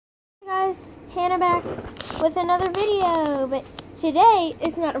Guys, Hannah back with another video, but today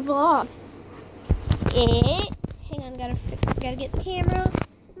it's not a vlog. It's, hang on, gotta get the camera.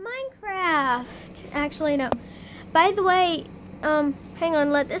 Minecraft. Actually, no. By the way, hang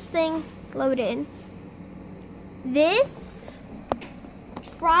on, let this thing load in.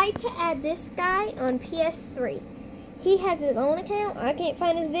 Try to add this guy on PS3. He has his own account. I can't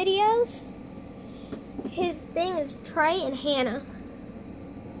find his videos. His thing is Trey and Hannah.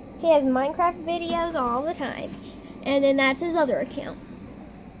 He has Minecraft videos all the time. And then that's his other account.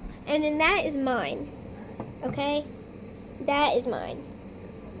 And then that is mine. Okay? That is mine.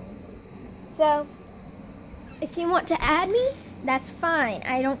 So, if you want to add me, that's fine.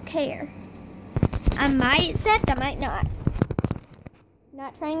 I don't care. I might accept, I might not.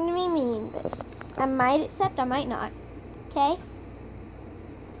 Not trying to be mean, but I might accept, I might not. Okay?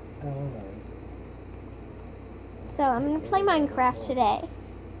 So, I'm going to play Minecraft today.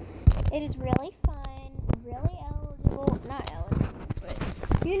 It is really fun, really eligible, not eligible,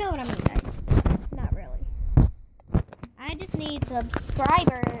 but you know what I mean, guys. Not really. I just need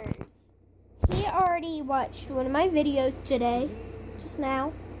subscribers. He already watched one of my videos today, just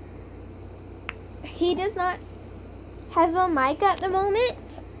now. He does not have a mic at the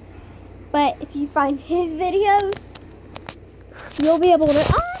moment, but if you find his videos, you'll be able to,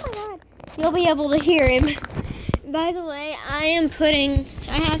 oh my god, you'll be able to hear him. By the way, I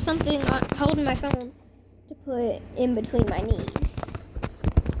have something holding my phone to put in between my knees.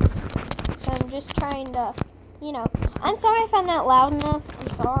 So I'm just trying to, I'm sorry if I'm not loud enough. I'm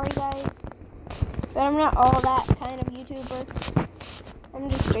sorry, guys. But I'm not all that kind of YouTuber. I'm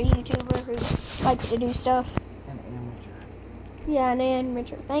just a YouTuber who likes to do stuff. An amateur. Yeah, an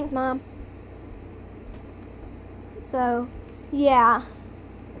amateur. Thanks, Mom. So, yeah.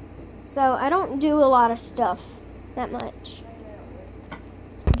 So, I don't do a lot of stuff. That much.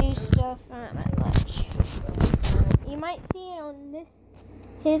 Do stuff not that much. You might see it on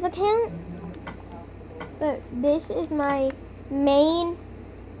his account, but this is my main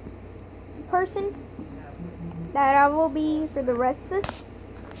person that I will be for the rest of this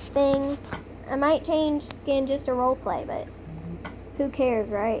thing. I might change skin just to roleplay, but who cares,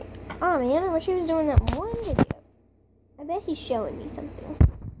 right? Oh man, I wish he was doing that one video. I bet he's showing me something.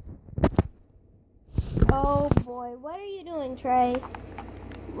 Oh boy, what are you doing, Trey?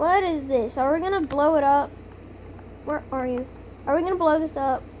 What is this? Are we gonna blow it up? Where are you? Are we gonna blow this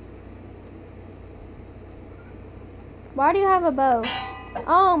up? Why do you have a bow?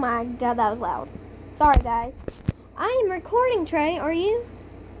 Oh my god, that was loud. Sorry, guys. I am recording, Trey. Are you?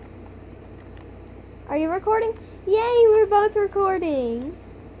 Are you recording? Yay, we're both recording.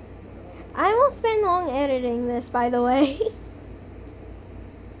 I won't spend long editing this, by the way.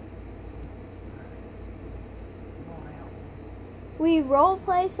 We role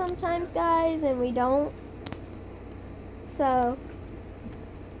play sometimes, guys, and we don't. So,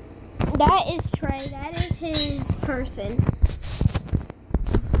 that is Trey. That is his person.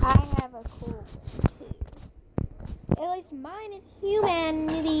 I have a cool one, too. At least mine is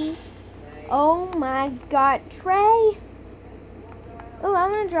humanity. Oh my god, Trey. Oh,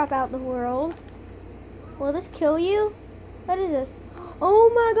 I'm gonna drop out the world. Will this kill you? What is this? Oh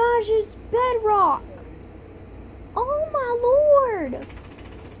my gosh, it's bedrock. Oh my lord!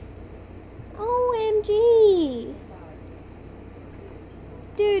 OMG!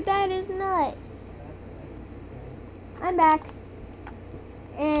 Dude, that is nuts. I'm back.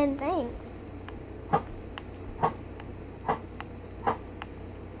 And thanks.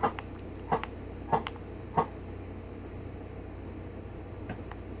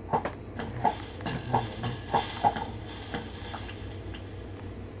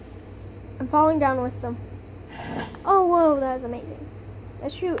 I'm falling down with them. Oh, whoa, that was amazing.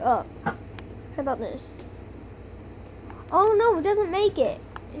 Let's shoot up. How about this? Oh, no, it doesn't make it.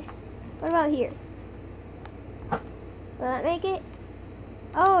 What about here? Will that make it?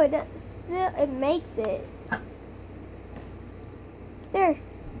 Oh, it does, still, it makes it. There.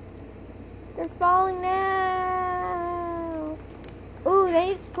 They're falling now. Ooh,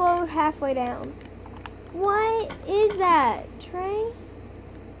 they explode halfway down. What is that, Trey?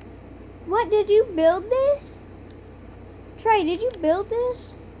 What, did you build this? Trey, did you build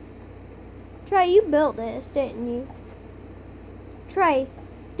this? Trey, you built this, didn't you? Trey,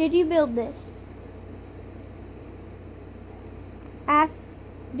 did you build this? Ask,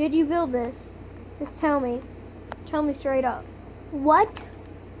 did you build this? Just tell me. Tell me straight up. What?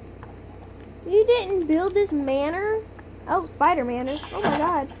 You didn't build this manor? Oh, spider manor. Oh my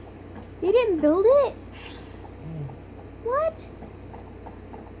god. You didn't build it? What?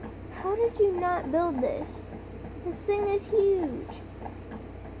 How did you not build this? This thing is huge.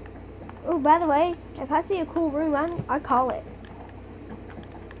 Oh, by the way, if I see a cool room, I call it.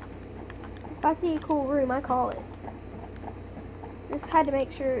 If I see a cool room, I call it. Just had to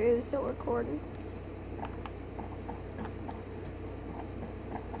make sure it was still recording.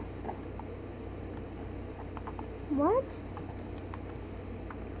 What?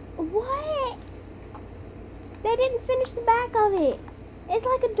 What? They didn't finish the back of it. It's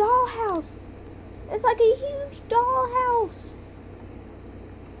like a dollhouse. It's like a huge dollhouse.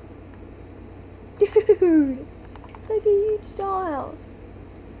 Dude, it's like a huge dollhouse.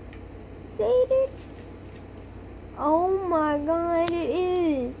 See, dude? Oh my god, it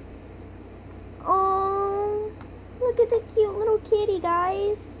is. Oh, look at the cute little kitty,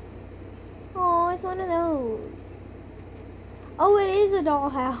 guys. Oh, it's one of those. Oh, it is a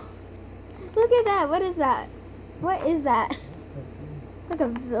dollhouse. Look at that. What is that? What is that? Like a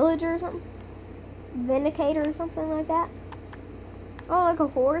villager or something? Vindicator or something like that? Oh, like a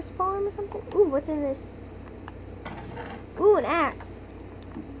horse farm or something? Ooh, what's in this? Ooh, an axe.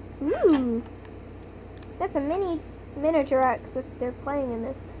 Ooh. That's a miniature axe that they're playing in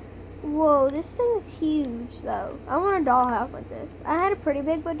this. Whoa, this thing is huge though. I want a dollhouse like this. I had a pretty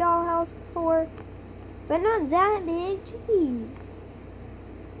big dollhouse before, but not that big. Jeez.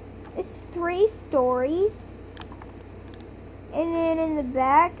 It's 3 stories. And then in the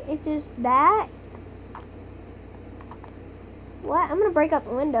back, it's just that. What? I'm gonna break up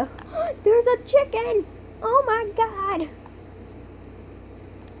the window. There's a chicken! Oh my god!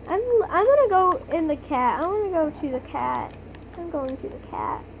 I'm gonna go in the cat. I wanna go to the cat. I'm going to the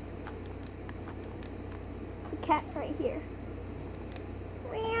cat. The cat's right here.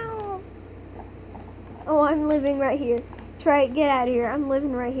 Meow. Oh, I'm living right here. Trey, get out of here. I'm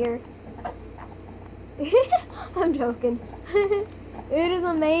living right here. I'm joking. It is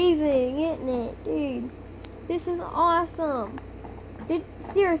amazing, isn't it? Dude, this is awesome.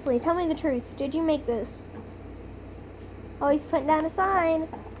 Seriously, tell me the truth. Did you make this? Oh, he's putting down a sign.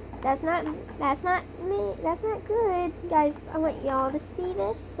 That's not me. That's not good. Guys, I want y'all to see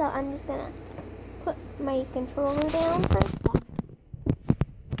this, so I'm just gonna put my controller down for a sec.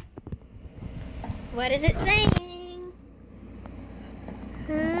 What is it saying?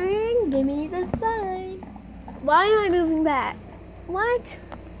 Give me the sign. Why am I moving back? What?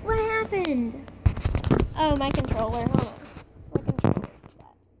 What happened? Oh, my controller. Hold on. My controller.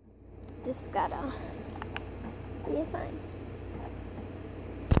 Just gotta be a sign.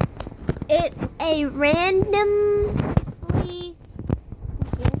 It's a randomly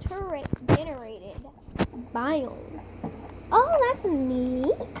generated biome. Oh, that's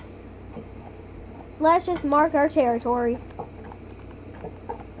neat. Let's just mark our territory.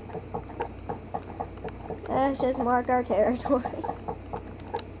 Let's just mark our territory.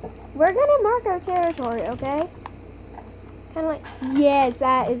 We're gonna mark our territory, okay? Kind of like, yes,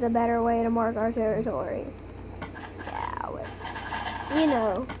 that is a better way to mark our territory. Yeah, you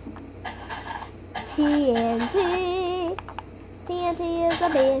know. TNT. TNT is the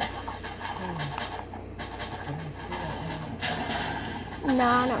best.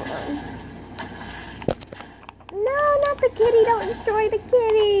 Nah, not going. No, not the kitty. Don't destroy the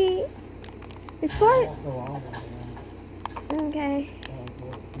kitty. It's going. Okay.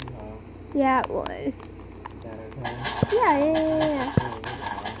 Yeah, it was. Yeah.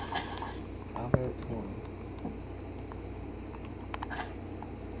 I'll go 20.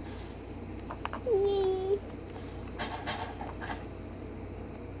 Yay.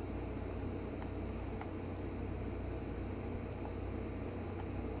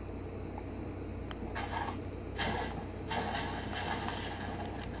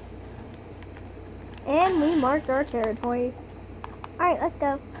 And we marked our territory. Alright, let's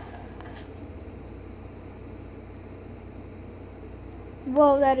go.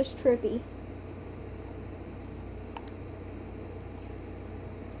 Whoa, that is trippy.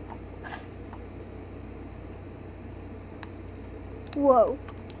 Whoa.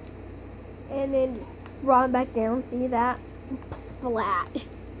 And then just draw it back down. See that? Splat.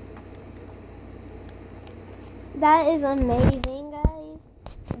 That is amazing, guys.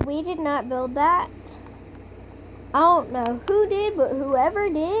 We did not build that. I don't know who did, but whoever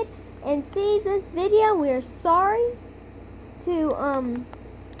did and sees this video, we're sorry to,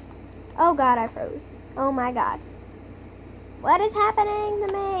 oh god, I froze. Oh my god. What is happening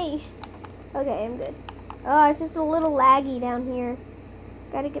to me? Okay, I'm good. Oh, it's just a little laggy down here.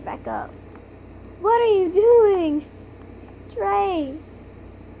 Gotta get back up. What are you doing? Trey.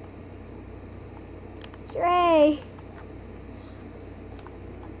 Trey.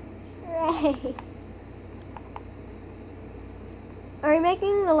 Trey. Are we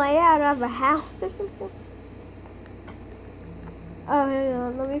making the layout of a house or something? Oh, hang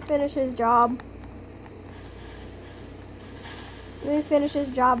on. Let me finish his job. Let me finish his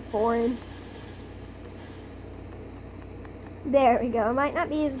job for him. There we go. It might not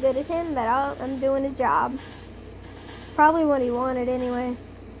be as good as him, but I'm doing his job. It's probably what he wanted anyway.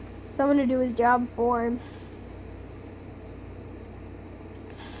 Someone to do his job for him.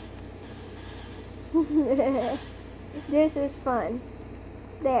 This is fun.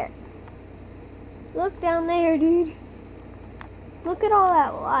 There. Look down there, dude. Look at all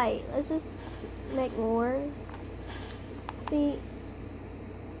that light. Let's just make more. See?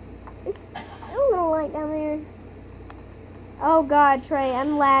 It's a little light down there. Oh god, Trey,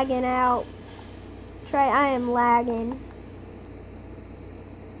 I'm lagging out. Trey, I am lagging.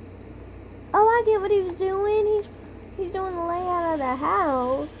 Oh, I get what he was doing. He's doing the layout of the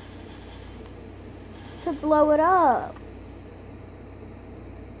house to blow it up.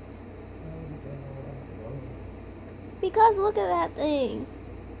 Because look at that thing.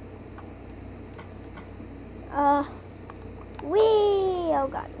 Wee! Oh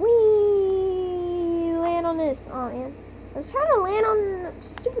god, wee! Land on this. Oh man. I was trying to land on the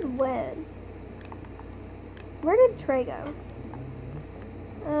stupid web. Where did Trey go?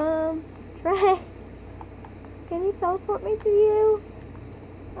 Trey? Can you teleport me to you?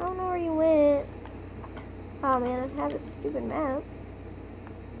 I don't know where you went. Oh man, I have a stupid map.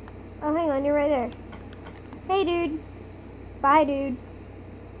 Oh, hang on, you're right there. Hey, dude. Bye, dude.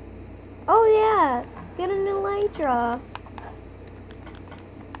 Oh yeah, get an elytra.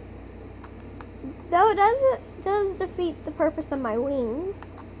 Though it does defeat the purpose of my wings.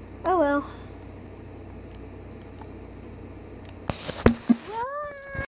 Oh well.